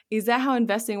grow. Is that how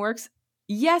investing works?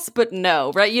 Yes, but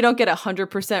no, right? You don't get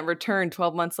 100% return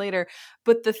 12 months later.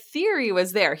 But the theory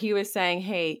was there. He was saying,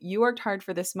 hey, you worked hard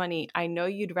for this money. I know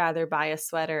you'd rather buy a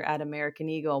sweater at American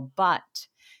Eagle, but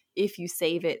if you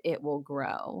save it, it will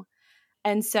grow.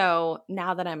 And so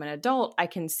now that I'm an adult, I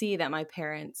can see that my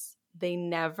parents, they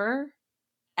never,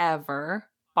 ever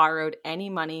borrowed any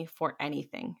money for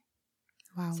anything.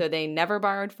 Wow. So they never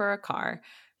borrowed for a car.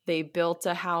 They built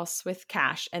a house with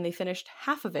cash and they finished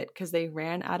half of it because they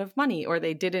ran out of money, or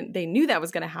they knew that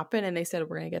was going to happen. And they said,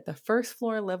 we're going to get the first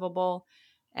floor livable.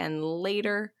 And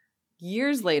later,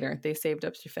 years later, they saved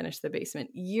up to finish the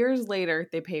basement. Years later,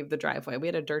 they paved the driveway. We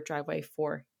had a dirt driveway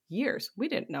for years. We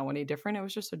didn't know any different. It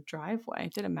was just a driveway.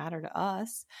 It didn't matter to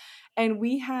us. And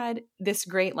we had this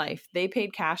great life. They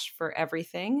paid cash for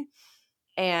everything.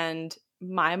 And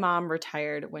my mom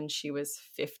retired when she was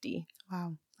 50.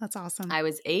 Wow. That's awesome. I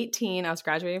was 18. I was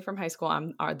graduating from high school.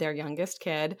 I'm their youngest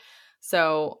kid.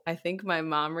 So I think my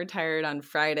mom retired on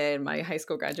Friday and my high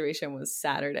school graduation was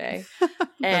Saturday.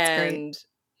 That's great.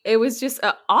 It was just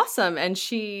awesome. And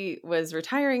she was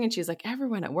retiring and she's like,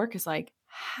 everyone at work is like,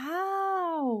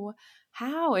 how?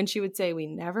 And she would say, we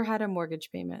never had a mortgage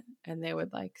payment. And they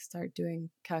would start doing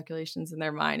calculations in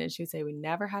their mind. And she would say, we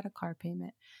never had a car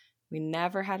payment. We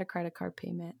never had a credit card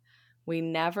payment. We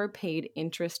never paid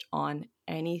interest on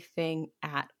anything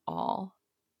at all.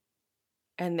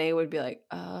 And they would be like,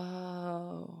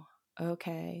 oh,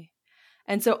 okay.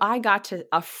 And so I got to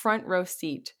a front row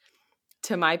seat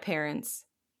to my parents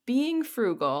being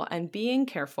frugal and being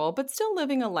careful, but still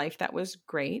living a life that was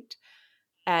great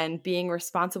and being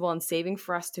responsible and saving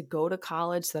for us to go to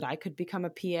college so that I could become a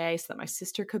PA, so that my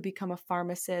sister could become a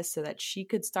pharmacist, so that she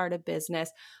could start a business.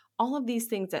 All of these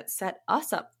things that set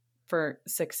us up for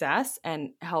success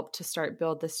and help to start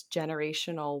build this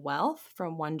generational wealth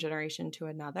from one generation to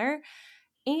another.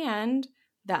 And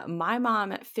that my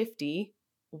mom at 50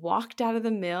 walked out of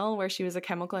the mill where she was a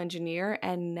chemical engineer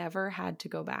and never had to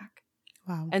go back.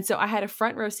 Wow. And so I had a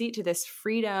front row seat to this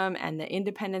freedom and the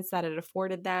independence that it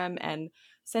afforded them. And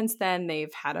since then,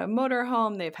 they've had a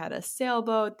motorhome, they've had a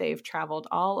sailboat, they've traveled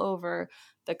all over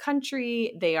the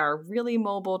country. They are really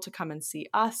mobile to come and see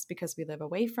us because we live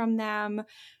away from them.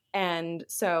 And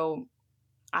so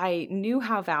I knew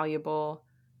how valuable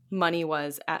money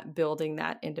was at building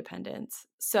that independence.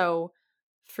 So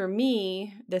for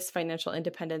me, this financial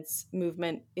independence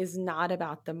movement is not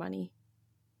about the money.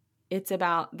 It's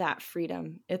about that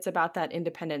freedom. It's about that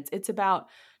independence. It's about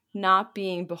not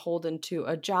being beholden to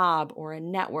a job or a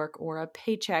network or a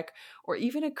paycheck or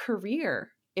even a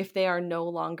career if they are no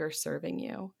longer serving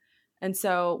you. And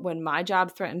so when my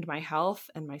job threatened my health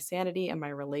and my sanity and my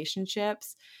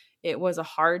relationships, it was a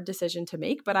hard decision to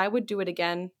make, but I would do it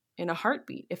again in a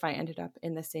heartbeat if I ended up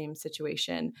in the same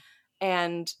situation.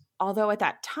 And although at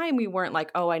that time we weren't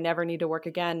like, oh, I never need to work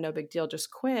again, no big deal,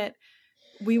 just quit,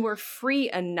 we were free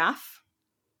enough.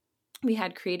 We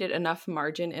had created enough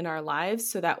margin in our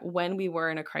lives so that when we were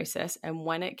in a crisis and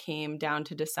when it came down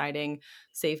to deciding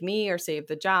save me or save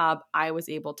the job, I was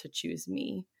able to choose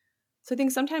me. So I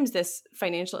think sometimes this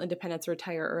financial independence,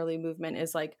 retire early movement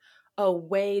is like, oh,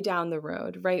 way down the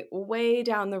road, right? Way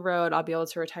down the road, I'll be able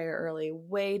to retire early,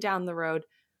 way down the road.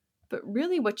 But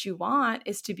really what you want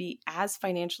is to be as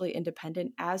financially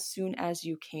independent as soon as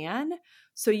you can,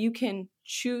 so you can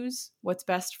choose what's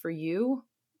best for you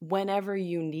whenever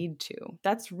you need to.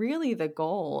 That's really the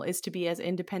goal, is to be as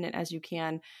independent as you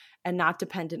can and not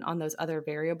dependent on those other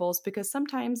variables, because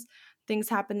sometimes things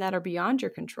happen that are beyond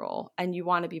your control and you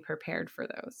want to be prepared for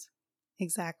those.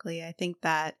 Exactly. I think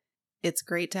that it's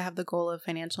great to have the goal of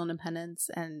financial independence,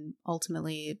 and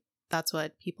ultimately that's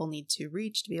what people need to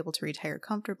reach to be able to retire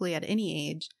comfortably at any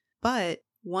age. But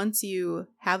once you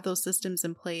have those systems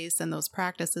in place and those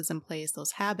practices in place,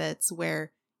 those habits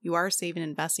where you are saving and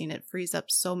investing, it frees up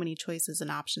so many choices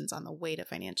and options on the way to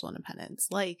financial independence,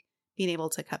 like being able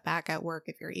to cut back at work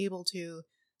if you're able to,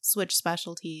 switch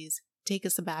specialties, take a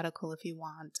sabbatical if you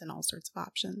want, and all sorts of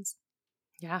options.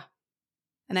 Yeah.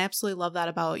 And I absolutely love that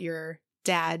about your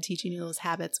dad teaching you those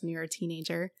habits when you were a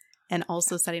teenager, and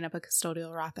also setting up a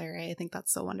custodial Roth IRA. I think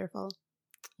that's so wonderful.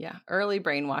 Yeah. Early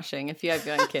brainwashing. If you have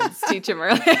young kids, teach them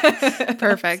early.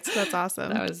 Perfect. That's awesome.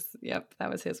 That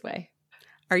was his way.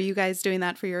 Are you guys doing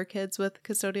that for your kids with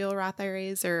custodial Roth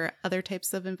IRAs or other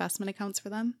types of investment accounts for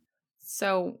them?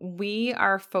 So we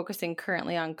are focusing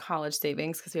currently on college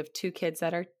savings because we have 2 kids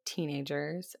that are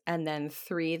teenagers and then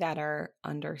 3 that are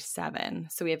under 7.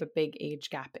 So we have a big age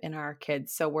gap in our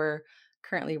kids. So we're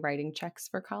currently writing checks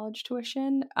for college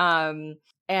tuition.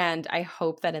 And I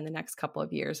hope that in the next couple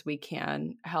of years, we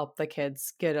can help the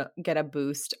kids get a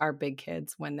boost, our big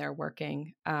kids, when they're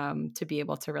working, to be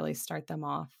able to really start them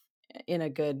off in a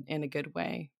good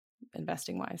way,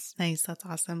 investing wise. Nice. That's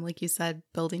awesome. Like you said,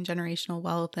 building generational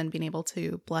wealth and being able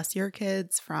to bless your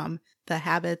kids from the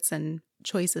habits and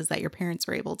choices that your parents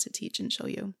were able to teach and show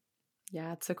you.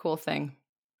 Yeah, it's a cool thing.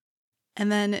 And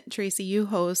then, Tracy, you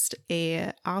host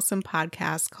a awesome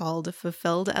podcast called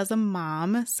Fulfilled as a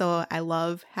Mom. So I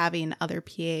love having other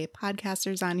PA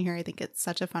podcasters on here. I think it's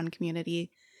such a fun community.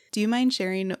 Do you mind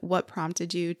sharing what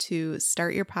prompted you to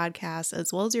start your podcast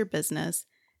as well as your business?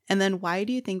 And then why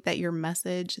do you think that your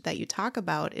message that you talk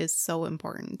about is so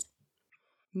important?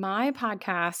 My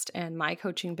podcast and my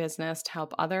coaching business to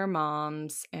help other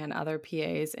moms and other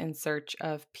PAs in search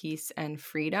of peace and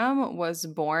freedom was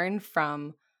born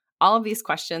from all of these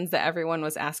questions that everyone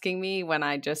was asking me when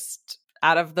I just,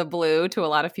 out of the blue to a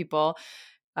lot of people,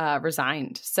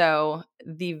 resigned. So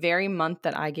the very month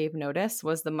that I gave notice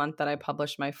was the month that I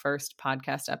published my first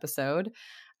podcast episode.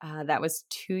 That was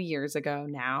 2 years ago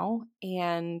now.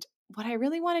 And what I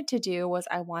really wanted to do was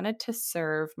I wanted to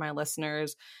serve my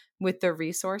listeners with the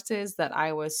resources that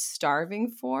I was starving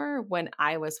for when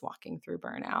I was walking through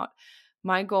burnout.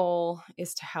 My goal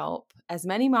is to help as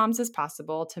many moms as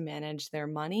possible to manage their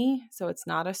money so it's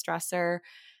not a stressor,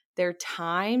 their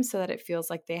time so that it feels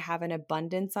like they have an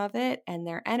abundance of it, and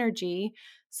their energy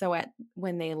so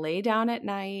when they lay down at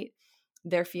night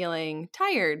they're feeling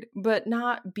tired, but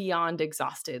not beyond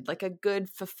exhausted, like a good,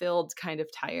 fulfilled kind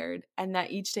of tired. And that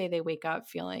each day they wake up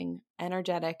feeling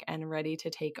energetic and ready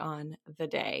to take on the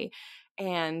day.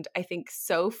 And I think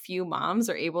so few moms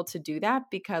are able to do that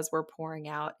because we're pouring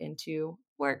out into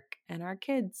work and our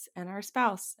kids and our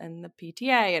spouse and the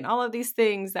PTA and all of these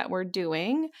things that we're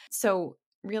doing. So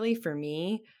really for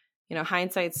me,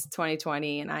 hindsight's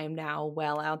 2020 and I am now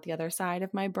well out the other side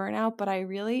of my burnout, but I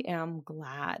really am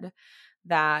glad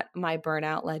that my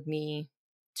burnout led me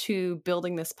to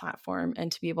building this platform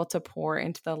and to be able to pour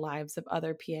into the lives of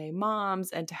other PA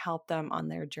moms and to help them on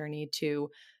their journey to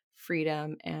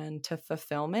freedom and to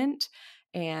fulfillment.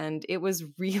 And it was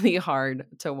really hard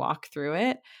to walk through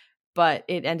it, but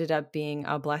it ended up being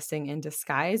a blessing in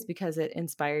disguise because it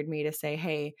inspired me to say,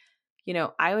 hey,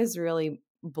 I was really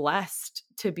blessed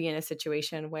to be in a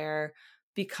situation where,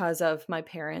 because of my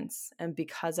parents and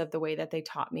because of the way that they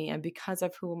taught me and because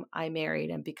of whom I married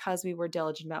and because we were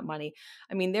diligent about money,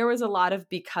 there was a lot of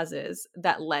becauses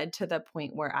that led to the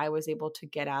point where I was able to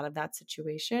get out of that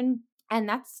situation. And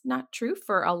that's not true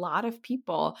for a lot of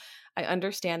people. I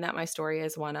understand that my story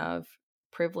is one of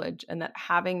privilege and that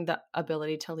having the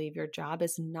ability to leave your job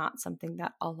is not something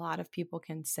that a lot of people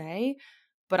can say,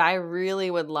 but I really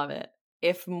would love it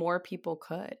if more people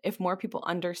could, if more people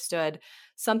understood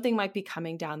something might be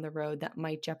coming down the road that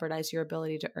might jeopardize your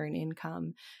ability to earn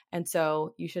income. And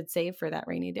so you should save for that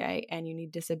rainy day and you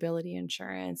need disability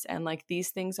insurance. And like these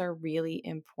things are really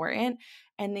important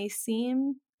and they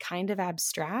seem kind of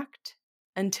abstract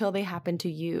until they happen to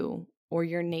you or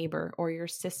your neighbor or your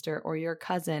sister or your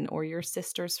cousin or your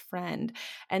sister's friend.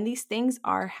 And these things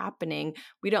are happening.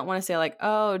 We don't want to say like,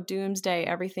 oh, doomsday,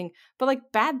 everything, but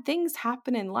like bad things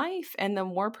happen in life. And the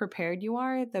more prepared you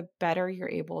are, the better you're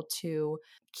able to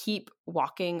keep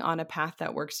walking on a path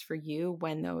that works for you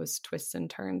when those twists and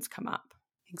turns come up.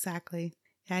 Exactly.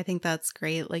 Yeah, I think that's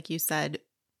great. Like you said,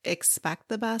 expect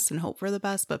the best and hope for the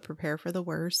best, but prepare for the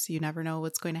worst. You never know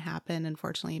what's going to happen.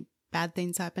 Unfortunately, bad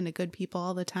things happen to good people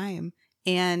all the time.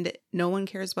 And no one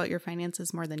cares about your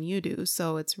finances more than you do.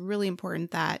 So it's really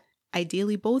important that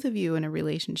ideally both of you in a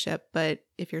relationship, but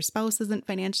if your spouse isn't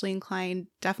financially inclined,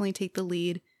 definitely take the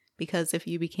lead, because if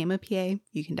you became a PA,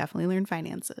 you can definitely learn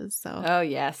finances. So oh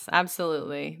yes,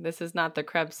 absolutely. This is not the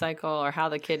Krebs cycle or how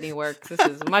the kidney works. This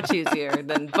is much easier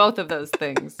than both of those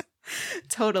things.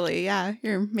 Totally. Yeah.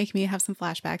 You're making me have some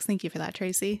flashbacks. Thank you for that,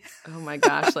 Tracy. Oh my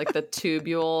gosh. Like the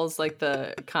tubules, like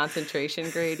the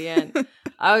concentration gradient.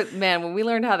 When we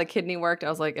learned how the kidney worked, I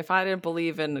was like, if I didn't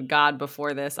believe in God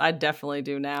before this, I definitely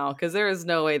do now, because there is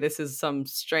no way this is some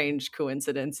strange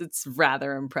coincidence. It's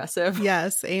rather impressive.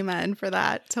 Yes. Amen for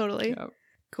that. Totally. Yep.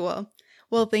 Cool.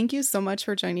 Well, thank you so much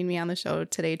for joining me on the show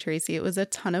today, Tracy. It was a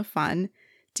ton of fun.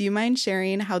 Do you mind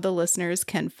sharing how the listeners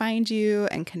can find you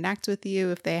and connect with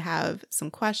you if they have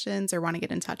some questions or want to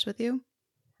get in touch with you?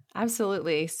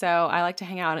 Absolutely. So I like to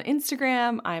hang out on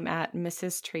Instagram. I'm at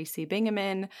Mrs. Tracy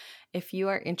Bingaman. If you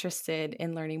are interested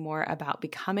in learning more about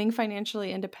becoming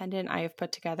financially independent, I have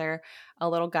put together a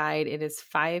little guide. It is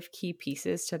 5 key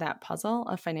pieces to that puzzle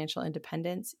of financial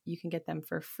independence. You can get them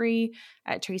for free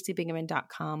at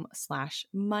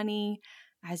tracybingaman.com/money.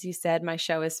 As you said, my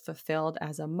show is fulfilled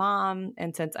as a mom.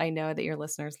 And since I know that your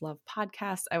listeners love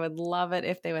podcasts, I would love it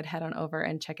if they would head on over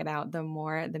and check it out. The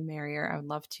more, the merrier. I would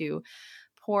love to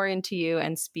pour into you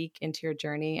and speak into your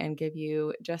journey and give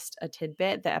you just a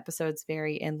tidbit. The episodes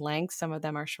vary in length. Some of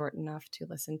them are short enough to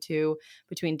listen to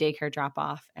between daycare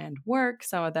drop-off and work.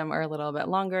 Some of them are a little bit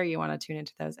longer. You want to tune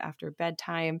into those after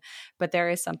bedtime. But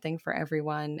there is something for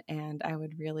everyone. And I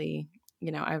would really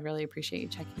appreciate you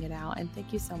checking it out. And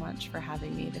thank you so much for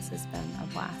having me. This has been a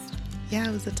blast. Yeah,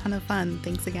 it was a ton of fun.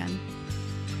 Thanks again.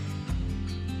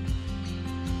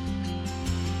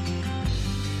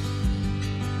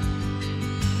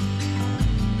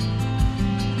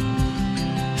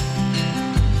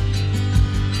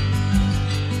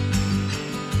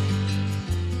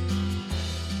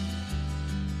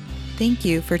 Thank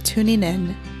you for tuning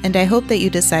in, and I hope that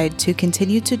you decide to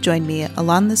continue to join me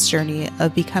along this journey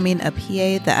of becoming a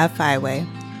PA the FI way.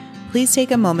 Please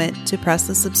take a moment to press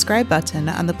the subscribe button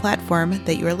on the platform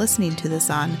that you are listening to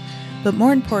this on, but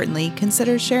more importantly,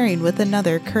 consider sharing with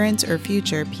another current or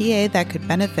future PA that could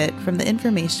benefit from the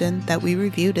information that we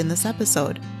reviewed in this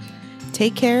episode.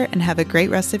 Take care and have a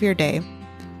great rest of your day.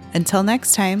 Until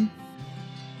next time.